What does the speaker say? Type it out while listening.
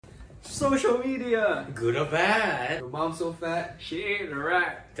Social media. Good or bad? Your mom's so fat. She ate a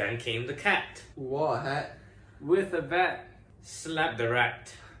rat Then came the cat. Who wore a hat with a bat, Slapped the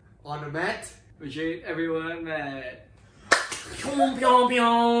rat. on a mat. which ate everyone mad. Pyong, pyong,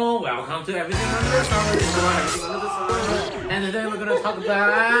 pyong. Welcome to Everything Under the Sun. Everything Under the Sun. And today we're gonna talk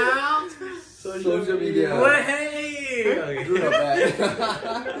about Social media. Way. Okay. Good or bad?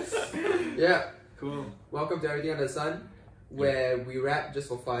 Yeah. Cool. Welcome to Everything Under the Sun, where we rap just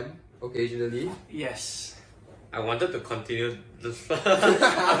for fun, occasionally. Yes. I wanted to continue this other one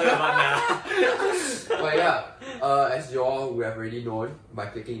now. But yeah, as you all would have already known by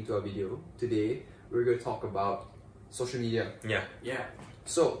clicking into our video, today we're going to talk about social media. Yeah. Yeah.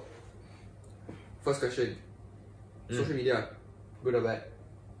 So, first question. Social media, good or bad?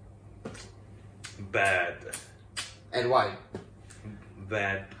 Bad. And why?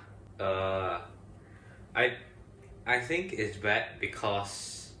 Bad. I think it's bad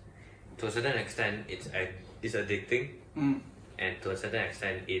because to a certain extent it's addicting, and to a certain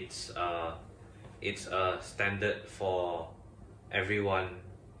extent it's a standard for everyone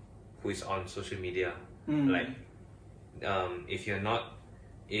who is on social media. Like if you're not,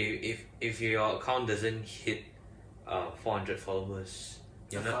 if your account doesn't hit 400 followers,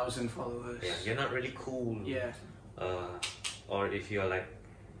 you're not 1,000 followers. yeah, you're not really cool. Yeah. Or if you're like,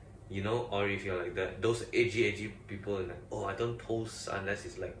 you know, or if you're like those edgy people, like, oh, I don't post unless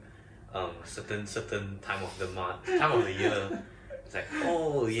it's like certain time of the month, time of the year. It's like,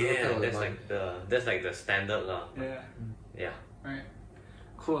 oh yeah, time of the that's like the standard lah. Yeah. Yeah. Right.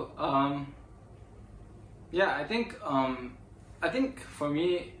 Cool. Yeah, I think for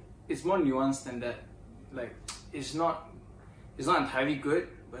me it's more nuanced than that. Like it's not entirely good,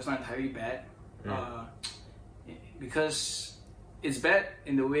 but it's not entirely bad. Because it's bad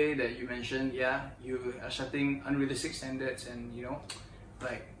in the way that you mentioned. Yeah, you are setting unrealistic standards, and you're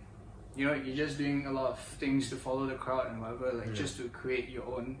just doing a lot of things to follow the crowd and whatever, like just to create your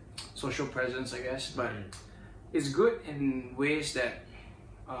own social presence, I guess. But it's good in ways that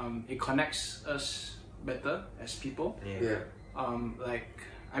it connects us better as people. Yeah. Like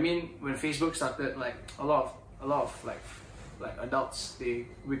I mean, when Facebook started, like a lot of like adults, they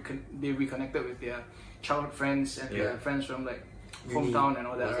reconnected with their childhood friends and their friends from like hometown and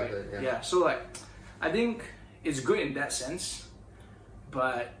all that, right? Yeah. So like, I think it's good in that sense,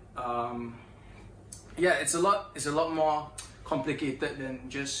 but yeah, it's a lot more complicated than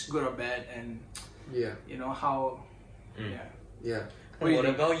just good or bad, and you know how. Yeah. What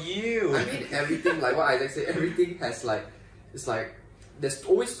about you? I mean, everything, like what Isaac said, everything has like, it's like, there's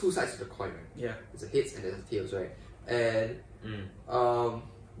always two sides to the coin, right? Yeah. There's a heads and there's a tails, right? And,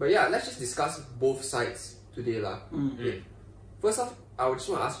 but yeah, let's just discuss both sides today lah. Okay. First off, I would just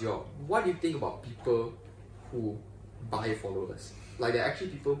want to ask you all, what do you think about people who buy followers? Like, there are actually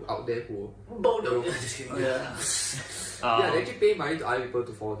people out there who... Just kidding. Yeah, they actually pay money to other people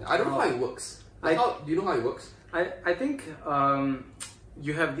to follow them. I don't know how it works. Do you know how it works? I think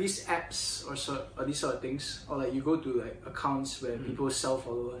you have these apps or these sort of things, or like you go to like accounts where people sell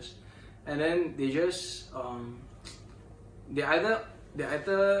followers, and then they just they either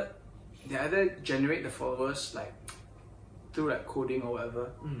generate the followers like through like coding or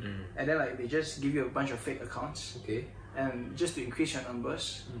whatever, and then like they just give you a bunch of fake accounts, and just to increase your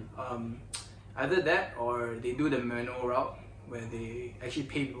numbers. Either that, or they do the manual route where they actually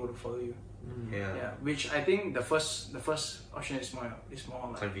pay people to follow you. Yeah, which I think the first option is more like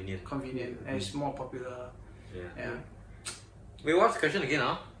convenient, and it's more popular. Yeah. Wait, what's the question again,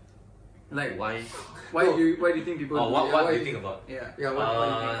 huh? Like why do you think people? What do you think about? Yeah. Yeah. What do you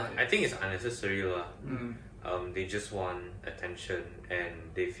think about it? I think it's unnecessary lah. They just want attention,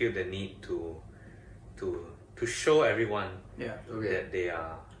 and they feel the need to show everyone that they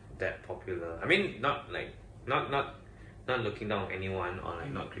are that popular. I mean, not looking down on anyone, or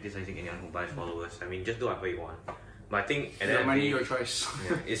like not criticizing anyone who buys followers. I mean, just do whatever you want. But I think at your money, your choice.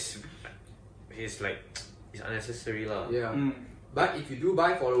 It's unnecessary lah. Yeah. But if you do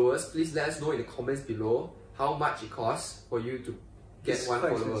buy followers, please let us know in the comments below how much it costs for you to get one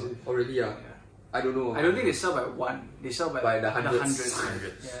follower. Oh really? Yeah. I don't know. I don't think they sell by one. They sell by the hundreds.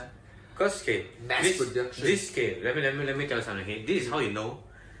 Yeah. Because mass production. Let me tell you something. Okay, this is how you know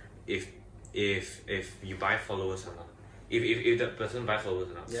if you buy followers or not. If the person buys followers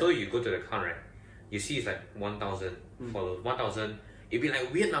or not. So you go to the account, right? You see it's like 1,000 followers. 1,000. It'd be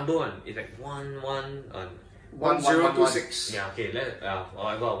like weird number one. It's like 1026. Yeah. Okay.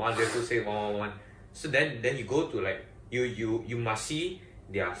 About 1026 111. So then you go to like you must see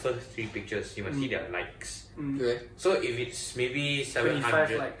their first 3 pictures. You must see their likes. So if it's maybe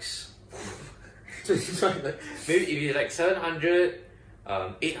 700 likes. maybe if it's like 700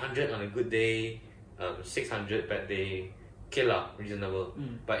 800 on a good day, 600 bad day. Okay lah, reasonable.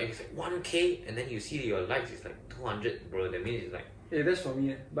 But if it's like 1K and then you see your likes is like 200, bro, that means it's like... Yeah, that's for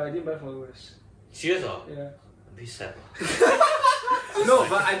me, but I didn't buy followers. Serious or? Yeah. A bit sad. No,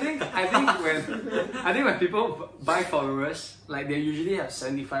 but I think when people buy followers, like they usually have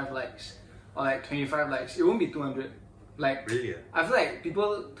 75 likes or like 25 likes. It won't be 200. Like Really? I feel like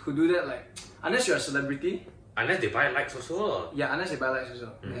people who do that, like unless you're a celebrity. Unless they buy likes also. Or? Yeah, unless they buy likes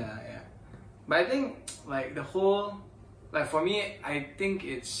also. Yeah. But I think like the whole, like for me, I think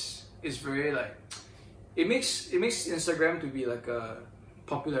it's very like it makes Instagram to be like a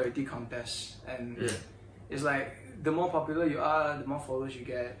popularity contest, and it's like the more popular you are, the more followers you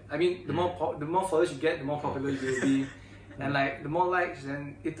get. I mean, the more followers you get, the more popular you will be, and like the more likes,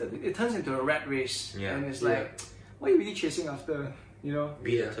 then it turns into a rat race, and it's like, what are you really chasing after? You know?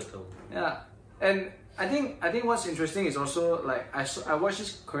 Be a turtle. Yeah, and I think what's interesting is also like I watched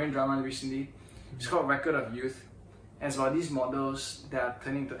this Korean drama recently. It's called Record of Youth, and it's about these models that are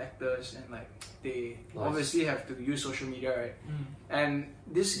turning to actors, and like they obviously have to use social media, right? And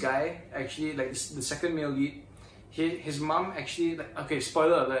this guy actually, like the second male lead, his mom actually, like, okay,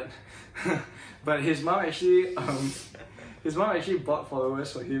 spoiler alert, but his mom actually bought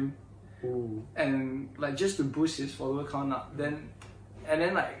followers for him. Ooh. And like just to boost his follower count up. Then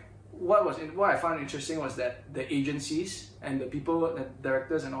like what I found interesting was that the agencies and the people, the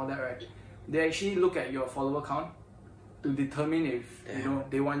directors and all that, right, they actually look at your follower count to determine if you know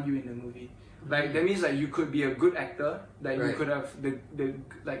they want you in the movie. Like that means like you could be a good actor, like you could have the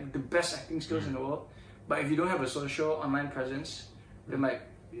best acting skills in the world, but if you don't have a social online presence, then like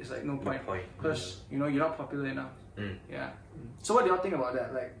it's like no point because you know you're not popular enough. Yeah. So what do y'all think about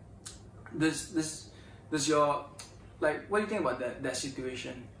that? Like does your, like, what do you think about that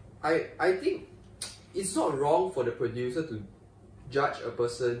situation? I think it's not wrong for the producer to judge a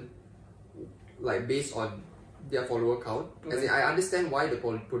person like based on their follower count. As in, I understand why the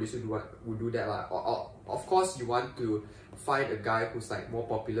producer would do that. Of course, you want to find a guy who's like more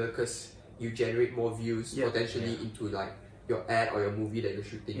popular because you generate more views potentially into like your ad or your movie that you're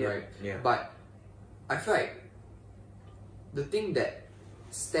shooting, right? Yeah. But I feel like the thing that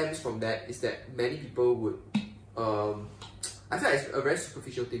stems from that is that many people would I feel like it's a very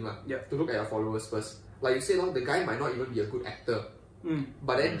superficial thing to look at your followers first. Like you said, the guy might not even be a good actor,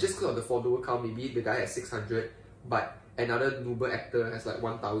 but then just because of the follower count, maybe the guy has 600, but another noober actor has like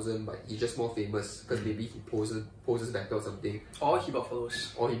 1,000, but he's just more famous because maybe he poses better or something. Or he bought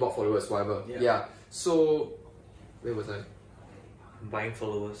followers. Whatever. Yeah. So where was I? Buying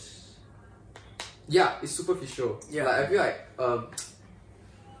followers. Yeah, it's superficial. Yeah. Like I feel like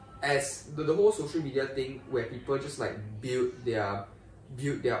as the whole social media thing where people just like build their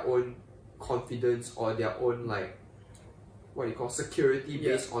own confidence or their own like what you call security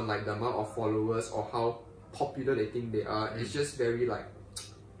based on like the amount of followers or how popular they think they are. It's just very like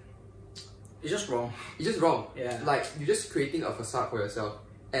it's just wrong. Yeah. Like you're just creating a facade for yourself,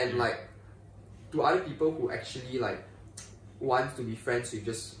 and like to other people who actually like want to be friends with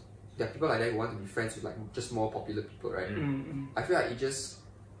just there are people like that who want to be friends with like just more popular people, right? I feel like it just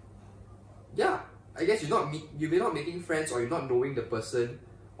I guess you're not making friends, or you're not knowing the person,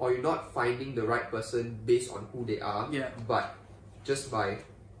 or you're not finding the right person based on who they are, but just by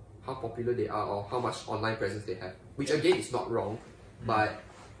how popular they are or how much online presence they have. Which again is not wrong, but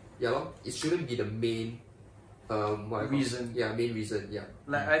it shouldn't be the main reason. Main reason. Yeah.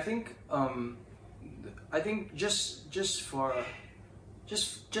 Like I think just to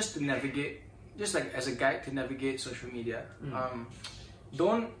navigate, just like as a guide to navigate social media,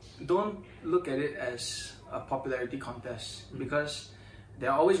 don't look at it as a popularity contest, because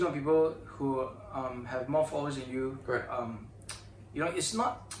there are always going to be people who have more followers than you. Correct. You know, it's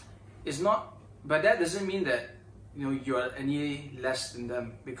not, but that doesn't mean that you know you're any less than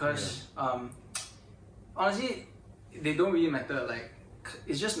them, because honestly, they don't really matter. Like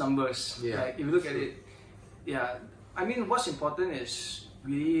it's just numbers. Like if you look at it, I mean, what's important is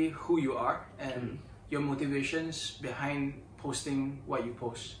really who you are and your motivations behind posting what you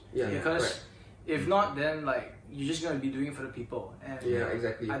post. Because if not, then like you're just gonna be doing it for the people, and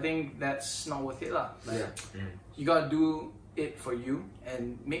exactly. I think that's not worth it, lah. Like, you gotta do it for you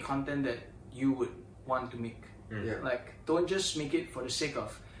and make content that you would want to make. Like don't just make it for the sake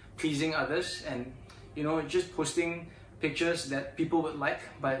of pleasing others and you know just posting pictures that people would like,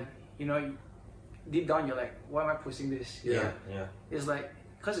 but you know deep down you're like, why am I posting this? It's like,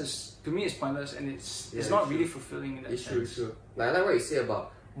 because to me it's pointless, and it's not really fulfilling in that sense. It's true. Like I like what you say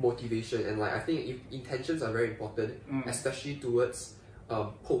about motivation, and like I think intentions are very important, especially towards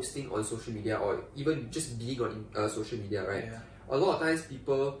posting on social media or even just being on social media, right? a lot of times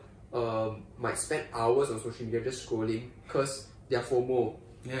people might spend hours on social media just scrolling because they're FOMO.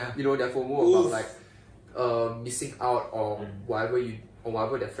 Yeah. You know, they're FOMO about like missing out or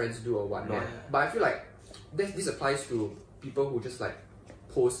whatever their friends do or whatnot. Yeah. But I feel like this applies to people who just like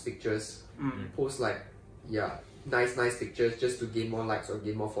post pictures, post like nice pictures just to gain more likes or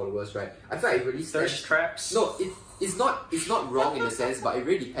gain more followers, right? I feel like it really Thirst traps. No, it's not wrong in a sense, but it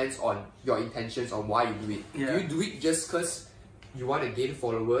really depends on your intentions on why you do it. Yeah. Do you do it just because you want to gain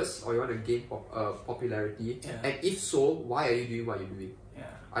followers or you want to gain popularity? Yeah. And if so, why are you doing what you're doing? Yeah.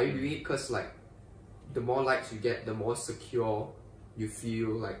 Are you doing it because like the more likes you get, the more secure you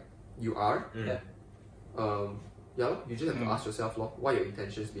feel like you are? Yeah. You just have to ask yourself, what are your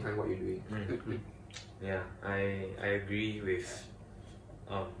intentions behind what you're doing? Yeah, I agree with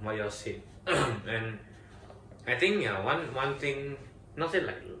what you all said, and I think one thing, not say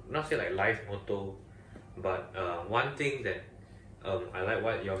like life motto, but one thing that I like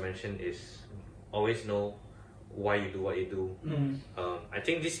what you all mentioned is always know why you do what you do. I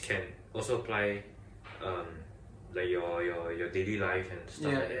think this can also apply like your daily life and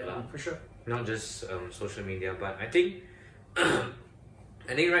stuff like that lah. For sure. Not just social media, but I think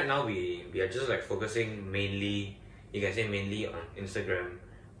I think right now we are just like focusing mainly, you can say mainly on Instagram,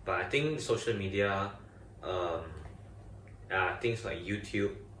 but I think social media, things like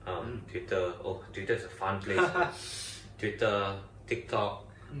YouTube, Twitter. Oh, Twitter is a fun place. Twitter, TikTok,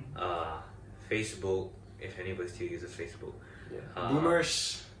 Facebook. If anybody still uses Facebook.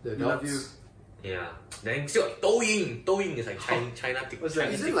 Boomers. The We love you. adults. Yeah. Then still Douyin. Douyin is like China TikTok. What's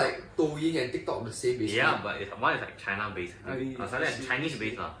that? Isn't like Douyin and TikTok the same basically? Yeah, but one is like China based. I see. Like Chinese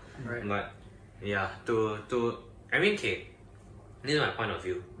based lah. Right. But yeah, to I mean, okay, this is my point of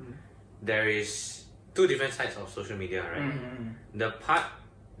view. There is two different sides of social media, right?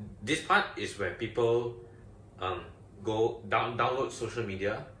 This part is where people go download social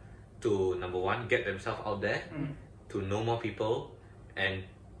media to, number one, get themselves out there, to know more people, and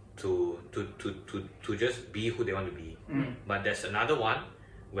to just be who they want to be. But there's another one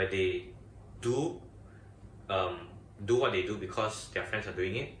where they do what they do because their friends are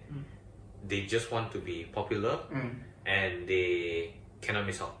doing it. They just want to be popular, and they cannot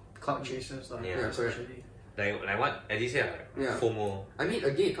miss out. Cloud chasers. Correct. Like what Eddie said, FOMO. I mean,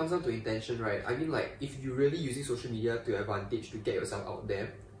 again, it comes down to intention, right? I mean, like, if you're really using social media to your advantage to get yourself out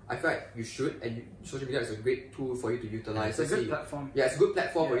there, I feel like you should, and social media is a great tool for you to utilize. It's a good platform. Yeah, it's a good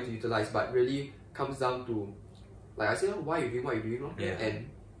platform for you to utilize, but really comes down to, like I said, why you're doing what you're doing, and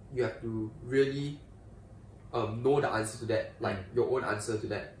you have to really know the answer to that, like your own answer to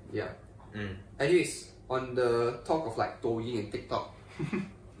that. Yeah. Anyways, on the talk of like Douyin and TikTok,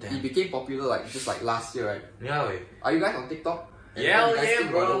 it became popular like just like last year, right? Yeah, wait. Are you guys on TikTok? And Yeah, what do you guys think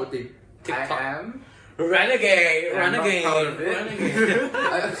about bro. the whole thing? TikTok. I am. Renegade. I'm not proud of it. Renegade.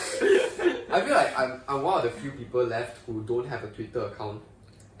 I feel like I'm one of the few people left who don't have a Twitter account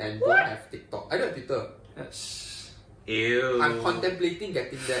and don't have TikTok. I don't have Twitter. Yes. Ew. I'm contemplating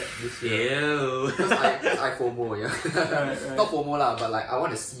getting that this year. Ew. Because I FOMO, yeah. Right. Not FOMO lah, but like I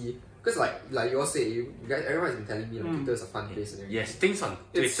want to see. Because like you all say, you guys, everyone has been telling me like Twitter is a fun place and everything. Yes, things on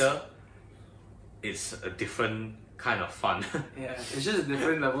Twitter, it's a different kind of fun. Yeah, it's just a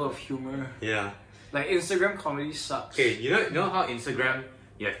different level of humor. Yeah. Like Instagram comedy sucks. Okay, you know how Instagram,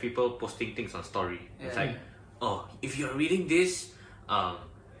 you have people posting things on story. It's like, oh, if you're reading this,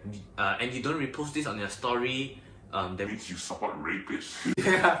 and you don't repost this on your story, that means you support rapists.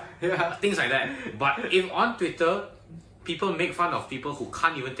 Yeah. Things like that. But if on Twitter, people make fun of people who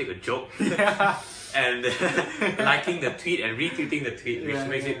can't even take a joke, and liking the tweet and retweeting the tweet, which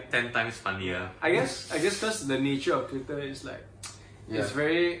makes it 10 times funnier. I guess because the nature of Twitter is like,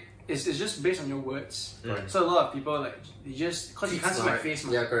 it's just based on your words. So a lot of people like they just because you can't see my face.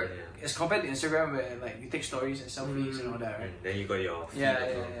 Yeah, correct. As compared to Instagram where like you take stories and selfies and all that, right? Then you got your feed Yeah.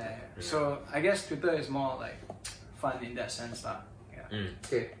 as well. So I guess Twitter is more like fun in that sense, lah. Yeah.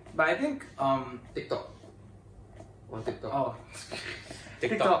 Okay, But I think TikTok. On TikTok. oh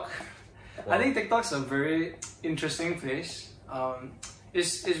TikTok. I think TikTok's a very interesting place.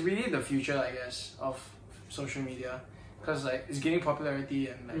 It's really the future, I guess, of social media because like it's gaining popularity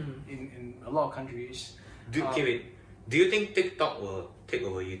and like in a lot of countries. Do you think TikTok will take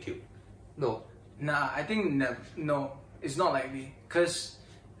over YouTube? No. Nah, I think no, it's not likely. Cause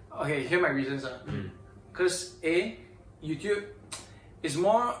okay, here are my reasons. Cause YouTube is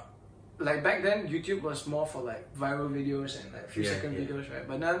more like back then. YouTube was more for like viral videos and like few second videos, right?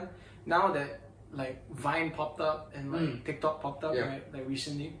 But then now that like Vine popped up and like TikTok popped up, right? Like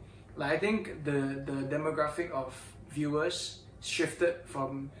recently, like I think the demographic of viewers shifted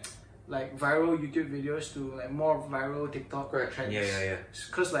from like viral YouTube videos to like more viral TikTok trends. Yeah.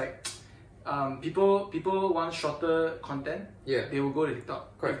 Because like people want shorter content. Yeah. They will go to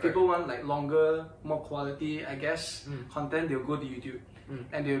TikTok. Correct, If people want like longer, more quality, I guess, content, they'll go to YouTube.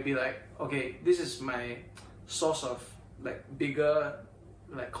 And they'll be like, okay, this is my source of like bigger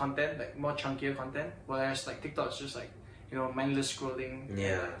like content, like more chunkier content. Whereas like TikTok is just like, you know, mindless scrolling.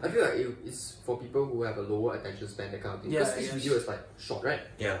 Yeah. I feel like it's for people who have a lower attention span, that kind of thing. Because each video is like short, right?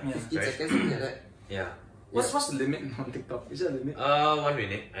 Yeah. 15 seconds, something like that. Yeah. What's the limit on TikTok? Is there a limit? 1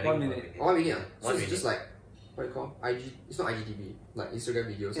 minute. I think 1 minute. 1 minute. So 1 it's minute. just like, what do you call IG? It's not IGTV, like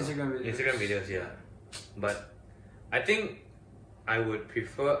Instagram videos. Instagram videos, yeah. But I think I would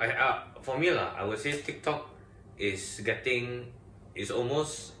prefer. For me lah, I would say TikTok is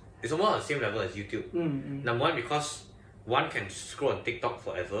almost on the same level as YouTube. Number one, because one can scroll on TikTok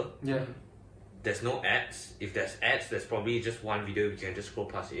forever. Yeah. There's no ads. If there's ads, there's probably just one video you can just scroll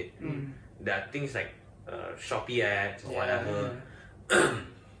past it. There are things like Shopee ads or whatever.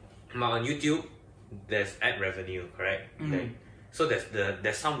 But on YouTube, there's ad revenue, correct? So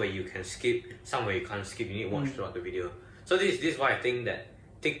there's some where you can skip, some where you can't skip. You need to watch throughout the video. So this is why I think that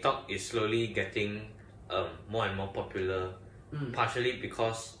TikTok is slowly getting more and more popular. Partially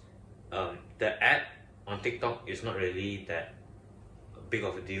because the ad on TikTok is not really that big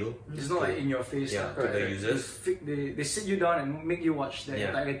of a deal. It's not like in your face. Yeah, to the users. They sit you down and make you watch the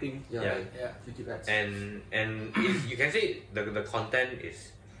entire thing. Yeah. YouTube ads. And you can say the content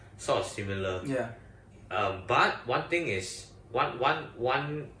is sort of similar. Yeah. But one thing is one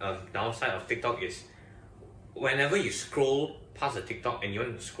downside of TikTok is whenever you scroll past the TikTok and you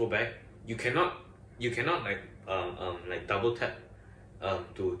want to scroll back, you cannot like double tap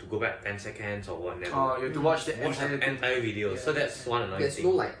to go back 10 seconds or whatever. Oh, you have to watch the entire video. So that's one annoying There's thing.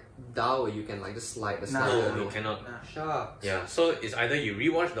 no like dial where you can like just slide the slider. No, you cannot. Shucks. Yeah, so it's either you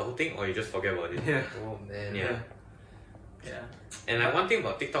rewatch the whole thing or you just forget about it. Yeah. Oh man. Yeah. And like one thing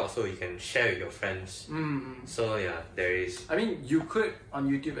about TikTok also, you can share with your friends. So yeah, there is. I mean, you could on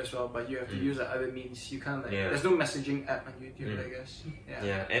YouTube as well, but you have to use like other means. You can't like. There's no messaging app on YouTube, I guess.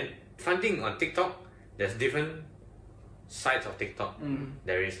 Yeah, and fun thing on TikTok, there's different sides of TikTok.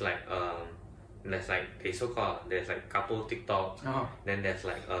 There is like there's like there's like couple TikTok. Then there's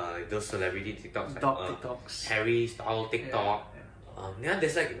like those celebrity TikToks, Dog like TikToks. Harry style TikTok.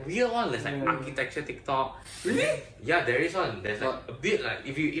 There's like real one. There's like architecture TikTok. Really? Yeah, there is one. There's like a bit like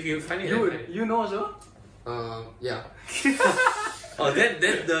if you find it. You know as well? Yeah. Oh, then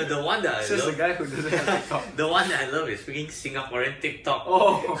the one that I Says love. the guy who doesn't have TikTok. The one that I love is freaking Singaporean TikTok.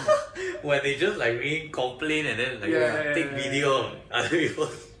 Oh. Where they just like really complain and then like take video of other people.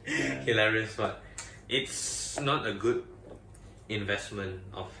 Hilarious, but it's not a good investment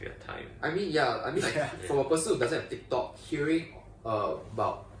of your time. I mean, like from a person who doesn't have TikTok, hearing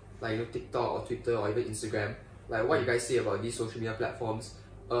about like TikTok or Twitter or even Instagram, like what you guys say about these social media platforms,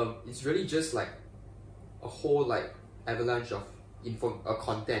 it's really just like a whole like avalanche of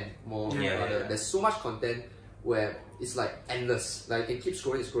content more. There's so much content where it's like endless. Like you can keep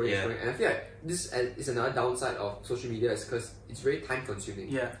scrolling, and I feel like this is another downside of social media is because it's very time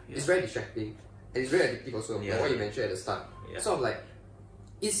consuming. It's very distracting and it's very addictive also. Like what you mentioned at the start. Sort of like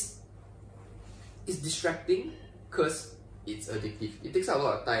it's distracting because it's addictive. It takes up a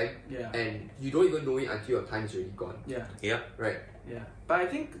lot of time, and you don't even know it until your time is already gone. Right. But I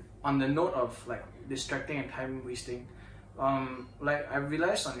think on the note of like distracting and time wasting, like I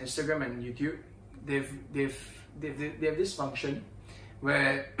realized on Instagram and YouTube, they have this function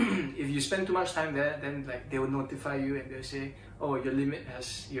where if you spend too much time there, then like they will notify you and they'll say, oh,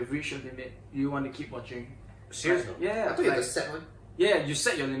 you've reached your limit. You want to keep watching? Seriously? Yeah. I thought you had to set one. Yeah, you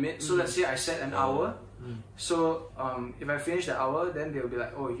set your limit. So let's say I set an hour. So if I finish the hour, then they'll be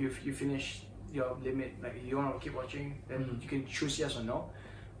like, oh, you finished your limit. Like you want to keep watching, then you can choose yes or no.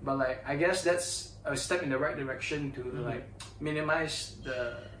 But like I guess that's a step in the right direction to like minimize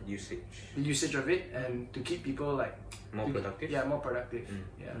the usage of it and to keep people like more productive. Yeah, more productive.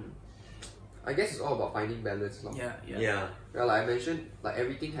 I guess it's all about finding balance. Yeah. Well, like I mentioned, like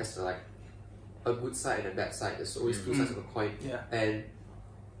everything has like a good side and a bad side. There's always two sides of a coin. And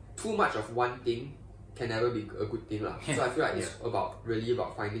too much of one thing can never be a good thing. So I feel like it's really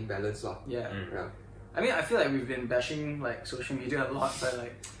about finding balance. I mean, I feel like we've been bashing like social media a lot, but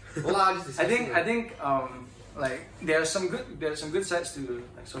like I think like there are some good sides to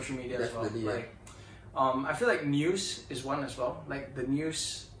like social media as well. Like I feel like news is one as well. Like the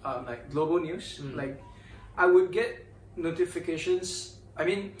news, like global news. Like I would get notifications. I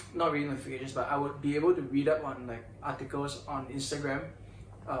mean, not really notifications, but I would be able to read up on like articles on Instagram,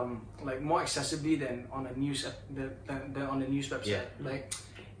 like more accessibly than on a news than on a news website. Like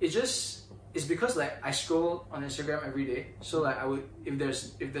it's because like I scroll on Instagram every day, so like I would if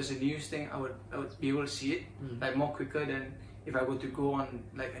there's a news thing, I would be able to see it like more quicker than if I were to go on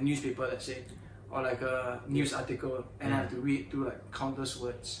like a newspaper, let's say, or like a news article, and I have to read through like countless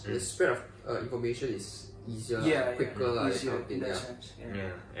words. The spread of information is easier, quicker, easier kind of thing, in that sense.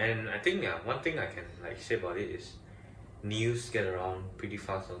 And I think one thing I can like say about it is news get around pretty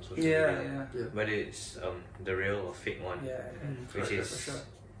fast on social media. Whether it's the real or fake one. Which is for sure.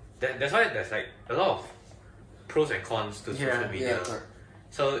 That's why there's like a lot of pros and cons to social media.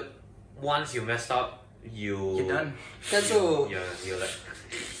 So once you mess up, you're done. Cancel. You're like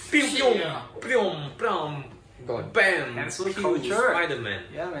bam, cancel pew, culture. Spider-Man.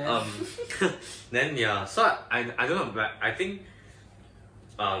 Yeah, man. Then so I don't know, but I think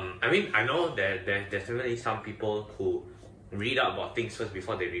I mean I know there's definitely some people who read up about things first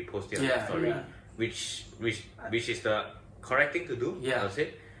before they repost it on their story, which is the correct thing to do. I would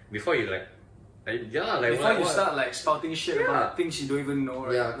say before you before you start like spouting shit about things you don't even know,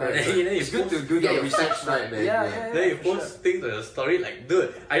 right? It's good to do your your research, right, man. Then you post things on your story like,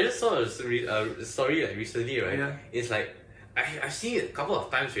 dude, I just saw a story like recently, right? It's like I've seen it a couple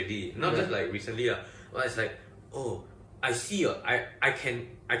of times already, not just like recently, but it's like, oh, I see I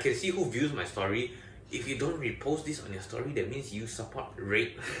can see who views my story. If you don't repost this on your story, that means you support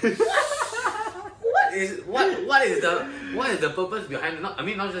rape. What is the purpose behind not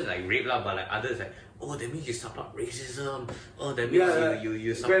just like rape lah, but like others like, oh, that means you support racism, oh, that means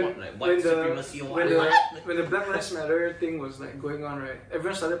you support like white supremacy or when the Black Lives Matter thing was like going on, right,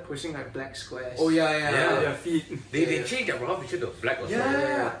 everyone started posting like black squares on their feet. They changed their profile picture to black or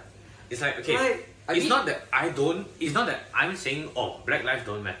something. It's like, okay, like, it's not that I'm saying, oh, black lives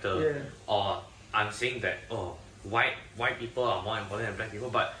don't matter, or I'm saying that, oh, white people are more important than black people,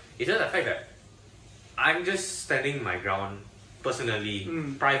 but it's just the fact that I'm just standing my ground personally,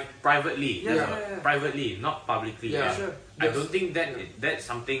 privately, privately, not publicly. I don't think that's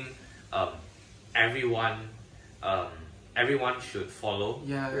something everyone should follow.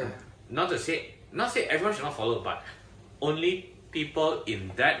 Not say everyone should not follow, but only people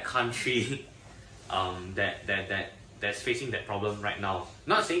in that country that's facing that problem right now.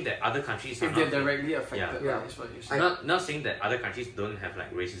 Not saying that other countries if they're directly affected, is what you're saying. Not saying that other countries don't have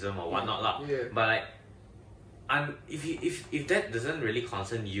like racism or whatnot lah. But like, if that doesn't really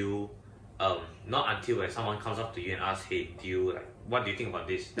concern you, not until when someone comes up to you and asks, hey, what do you think about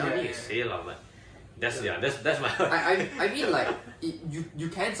this? Then only you say lah, but that's my. I mean like you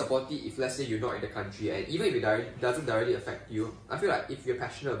can support it if let's say you're not in the country, and even if it doesn't directly affect you. I feel like if you're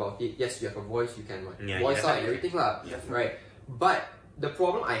passionate about it, yes, you have a voice, you can voice out and everything lah, right? But the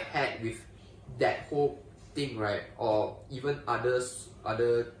problem I had with that whole thing, right, or even other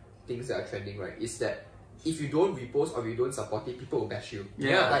things that are trending, right, is that if you don't repost or you don't support it, people will bash you.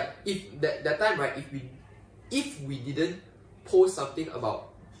 Like if that time, right, if we didn't post something about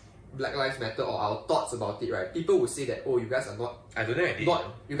Black Lives Matter or our thoughts about it, right, people would say that, oh, you guys are not. I don't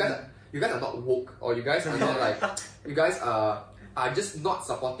know. You guys are not woke, or you guys are not like you guys are just not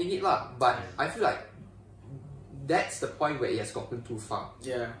supporting it lah. But I feel like that's the point where it has gotten too far.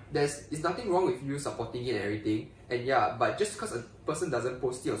 There's nothing wrong with you supporting it and everything, and but just because a person doesn't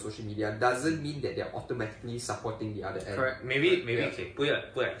post it on social media doesn't mean that they're automatically supporting the other end. Correct. Maybe okay. Put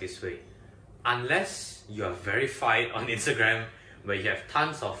it this way: unless you are verified on Instagram, where you have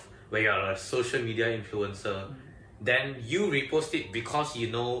where you're a social media influencer, then you repost it because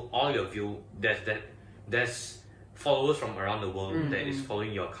you know all your there's followers from around the world that is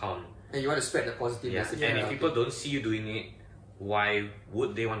following your account. And you want to spread the positive message. And if people don't see you doing it, why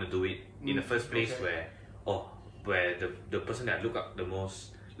would they want to do it in the first place? Where the person that I look up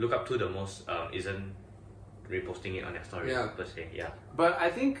to the most isn't reposting it on their story per se. But I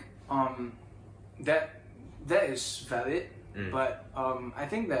think that is valid. But I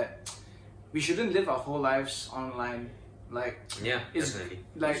think that we shouldn't live our whole lives online. Like definitely.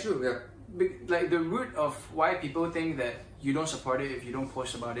 Like like the root of why people think that you don't support it if you don't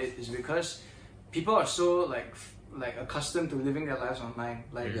post about it is because people are so like accustomed to living their lives online.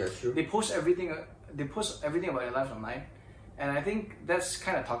 Like they post everything about their lives online, and I think that's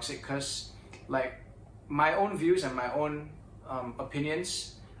kind of toxic because like my own views and my own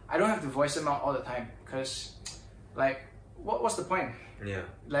opinions, I don't have to voice them out all the time because like what's the point?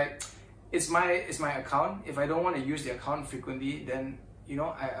 Like it's my account. If I don't want to use the account frequently, then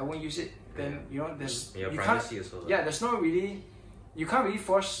I won't use it. Then there's privacy as well. There's no really, you can't really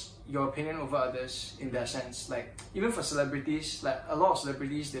force your opinion over others in that sense. Like even for celebrities, like a lot of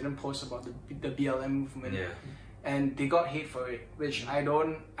celebrities didn't post about the BLM movement, and they got hate for it, which I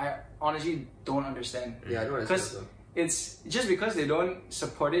honestly don't understand. I don't understand. it's just because they don't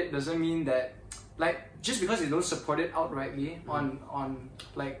support it doesn't mean that, like, just because they don't support it outrightly on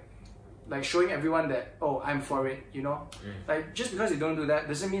like showing everyone that, oh, I'm for it, you know, like, just because they don't do that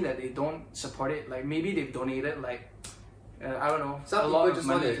doesn't mean that they don't support it. Like, maybe they've donated, like, I don't know, Some a lot people of just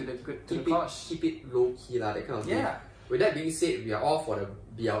money want to the keep cause. keep it low key lah, that kind of thing. Yeah. With that being said, we are all for the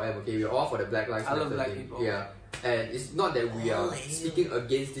BLM, okay? We are all for the Black Lives I Matter love black thing. people. Yeah. And it's not that we are speaking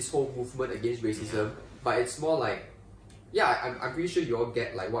against this whole movement against racism, but it's more like, yeah, I'm pretty sure you all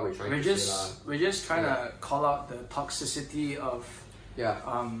get like what we're trying to say lah. We're just trying to call out the toxicity of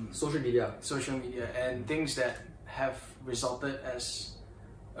social media. social media and things that have resulted as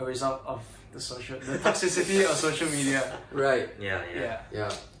a result of the toxicity of social media. Right. Yeah.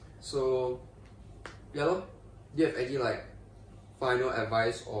 So, yeah lor. Do you have any like final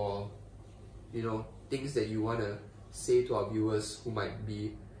advice or, you know, things that you wanna say to our viewers who might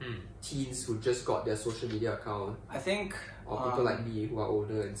be teens who just got their social media account? I think, or people like me who are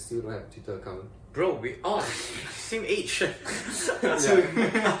older and still don't have a Twitter account. Bro, we all same age.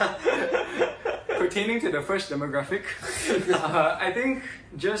 pertaining to the first demographic, I think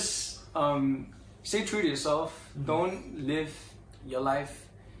just stay true to yourself. Don't live your life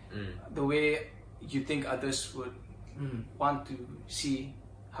the way you think others would want to see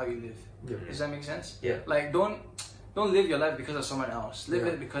how you live. Does that make sense? Yeah. Like, don't live your life because of someone else. Live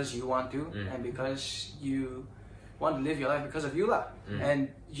it because you want to, and because you want to live your life because of you lah. And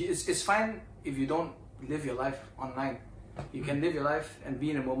it's fine if you don't live your life online. You can live your life and be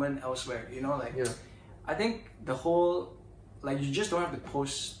in a moment elsewhere. You know, like I think the whole, like, you just don't have to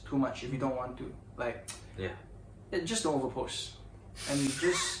post too much if you don't want to. Like, just don't overpost and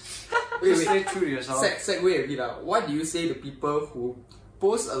just stay true to yourself. Segue a bit lah. What do you say to people who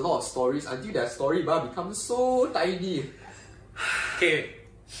post a lot of stories until their story bar becomes so tiny? Okay,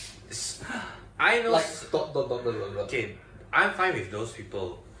 I know. Like Okay, I'm fine with those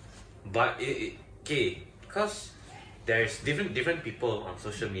people, but okay, because there's different people on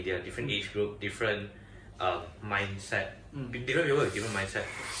social media, different age group, different mindset, different people with different mindset.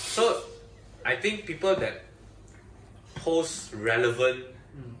 So I think people that post relevant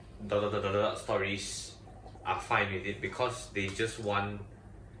stories are fine with it because they just want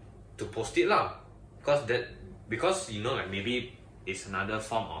to post it lah. Because you know, like, maybe it's another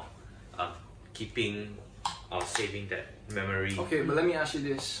form of keeping or saving that memory. Okay, but let me ask you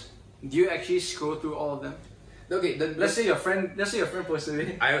this: do you actually scroll through all of them? Okay, let's say your friend posted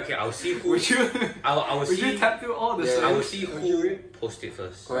it. I'll see who. Would you? I will would see. you tap through all the? I will see who posted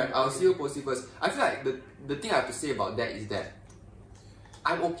first. Correct. I'll see who posted first. I feel like the thing I have to say about that is that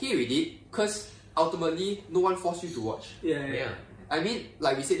I'm okay with it because ultimately no one forced you to watch. Yeah. I mean,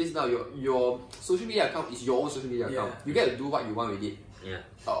 like we said this now, your social media account is your own social media account. You get to do what you want with it. Yeah.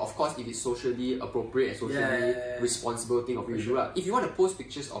 Of course, if it's socially appropriate and socially responsible thing of you to do. If you want to post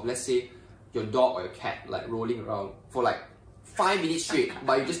pictures of, let's say, your dog or your cat like rolling around for like 5 minutes straight,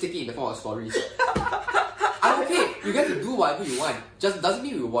 but you just take it in the form of stories, I'm okay. You get to do whatever you want. Just doesn't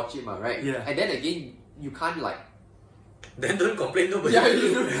mean you watch it, right? Yeah. And then again, you can't like. Then don't complain nobody. Yeah,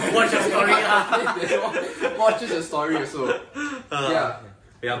 you watch your story. Watch your story also.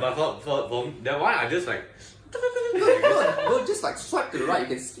 Yeah, but for that one, I just like. No, just like swipe to the right, you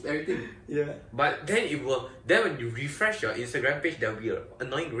can skip everything. Yeah. But then when you refresh your Instagram page, there'll be an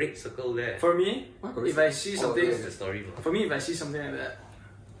annoying red circle there. For me, if I see something, That's the story. For me, if I see something like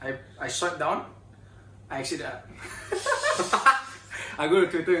that, I swipe down, I exit the app. I go to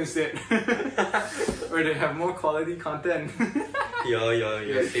Twitter instead, where they have more quality content.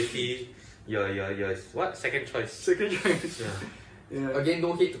 Your safety, your what second choice? Second choice. Yeah. Again,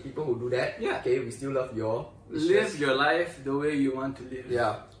 no hate to people who do that. Yeah. Okay, we still love your. Live your life the way you want to live.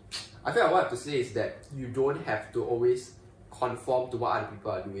 Yeah. I feel like what I have to say is that you don't have to always conform to what other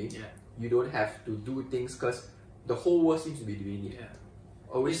people are doing. Yeah. You don't have to do things because the whole world seems to be doing it.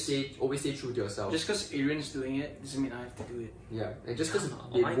 Yeah. Always stay true to yourself. Just because Adrian's doing it doesn't mean I have to do it. Yeah. And just because Oh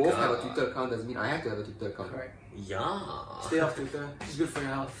they my both have a God. Twitter account doesn't mean I have to have a Twitter account. Correct. Yeah. Stay off Twitter. It's good for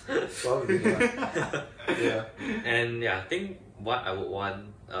your health. Probably, yeah. And I think what I would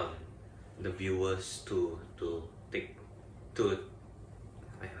want the viewers to take to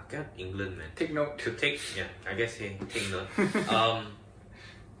I forget England, man. Take note. To take I guess take note.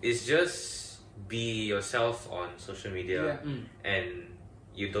 It's just be yourself on social media, and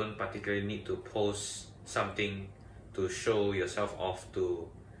you don't particularly need to post something to show yourself off to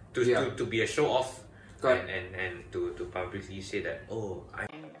be a show off. Correct. And to publicly say that, oh,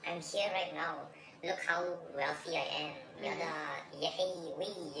 I'm here right now. Look how wealthy I am. You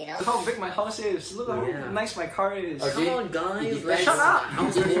know. Look how big my house is. Look how nice my car is. Okay. come on, guys, It depends- shut up.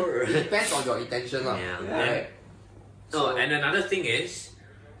 How's it work? It depends on your intention lah. Yeah. Right. Oh, and another thing is,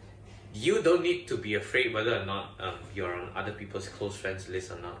 you don't need to be afraid whether or not you're on other people's close friends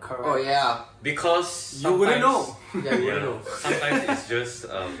list or not. Correct. Oh yeah. Because You wouldn't know. Yeah, you don't know. sometimes it's just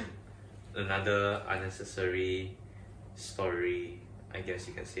another unnecessary story. I guess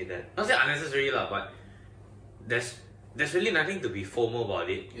you can say that. Not say unnecessary lah, but there's really nothing to be FOMO about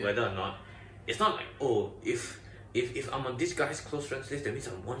it. Yeah. Whether or not it's not like, oh, if I'm on this guy's close friends list, that means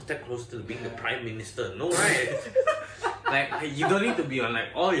I'm one step closer to being the prime minister. No, right? Like, you don't need to be on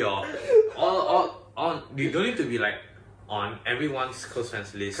like all you don't need to be like on everyone's close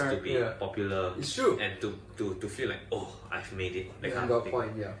friends list to be popular. It's true. And to feel like, oh, I've made it. That You kind got of a thing.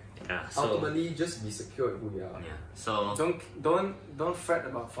 point, yeah. Yeah. So Ultimately, just be secure in who you are. yeah. So Don't fret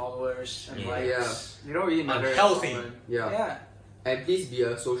about followers and Yeah. likes. Yeah. They don't really matter. Unhealthy. Yeah. Yeah. And please be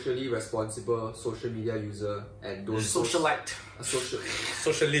a socially responsible social media user and don't Socialite. a social.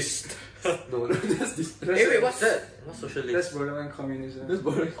 socialist. No, that's this. Hey, wait, what's that? What's socialist? That's borderline communism. That's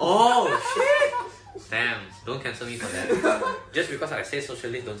boring. Oh shit! Damn! Don't cancel me for that. Just because I say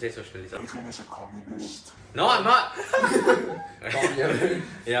socialist, don't say socialism. No, I'm not.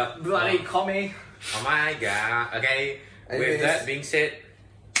 Yeah. Bloody commie. Oh my god. Okay. Anyways. With that being said,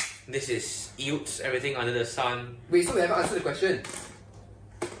 this is Eutes, everything under the sun, Wait, so we haven't answered the question.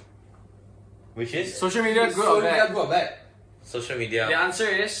 which is Social media, good Social or media, bad? good or bad? social The media. answer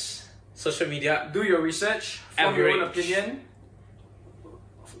is Social media. do your research, form your own Average. opinion.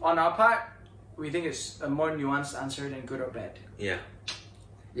 On our part, we think it's a more nuanced answer than good or bad. Yeah.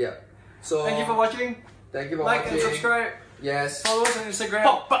 Yeah. So Thank you for watching. Thank you for Like watching. and subscribe. Yes. Follow us on Instagram.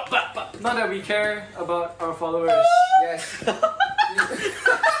 Pop, pop, pop, pop. Not that we care about our followers. Yes.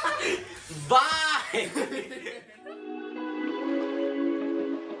 Bye.